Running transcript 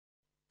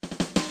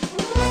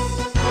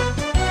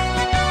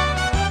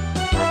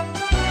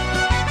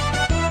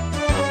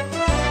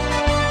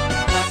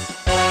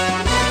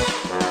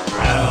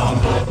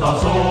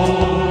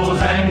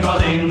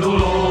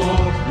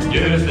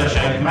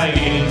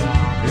megint,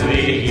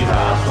 régi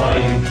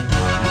zászlaink.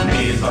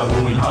 Nézd a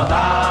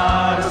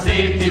gúnyhatár,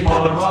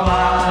 Széttiporva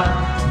már,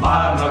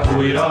 Várnak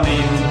újra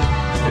mind,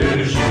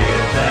 ősi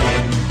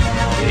bérceink.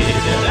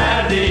 Édes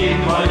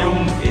Erdélyen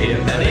vagyunk,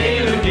 érted,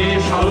 élünk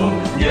és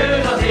halunk,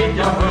 Győz a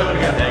szittya,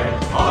 fergeteg,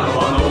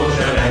 rohanó,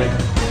 sereg.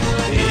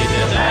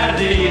 Édes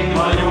Erdélyen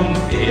vagyunk,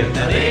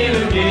 érted,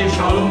 élünk és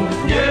halunk,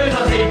 Győz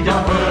a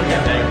szittya,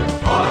 fergeteg,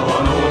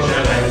 rohanó,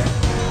 sereg.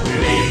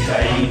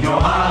 Lépteink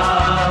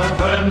nyomán,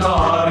 fenn a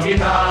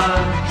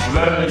Hargitán, s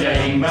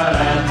völgyeinkben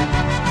lenn,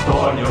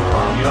 tornyok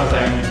hangja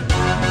zeng.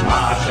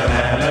 Más sem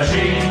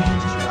elesik,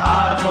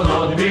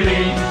 átkozott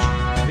bilincs,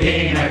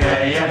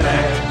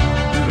 énekeljetek,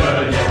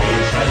 völgyek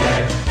és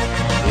hegyek.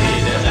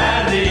 Édes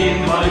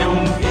Erdélyen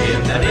vagyunk,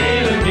 érted,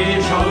 élünk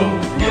és halunk,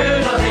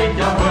 Győz a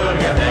szittya,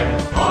 fergeteg,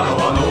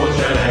 rohanó,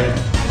 sereg.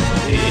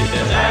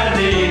 Édes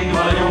Erdélyen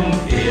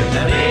vagyunk,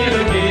 érted,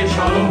 élünk és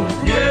halunk,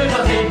 Győz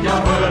a szittya,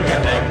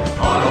 fergeteg,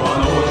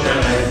 rohanó,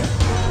 sereg.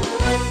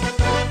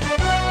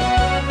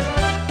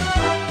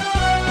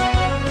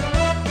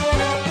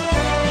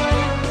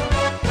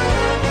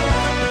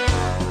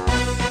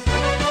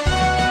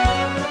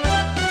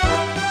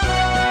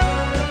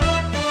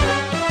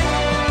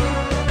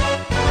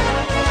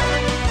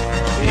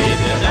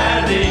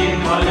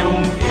 Erdélyen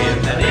vagyunk,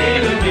 érted,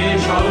 élünk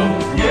és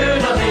halunk,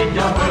 Győz a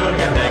szittya,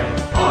 fergeteg,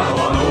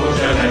 rohanó,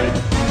 sereg.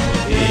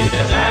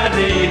 Édes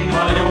Erdélyen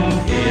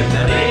vagyunk,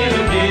 érted,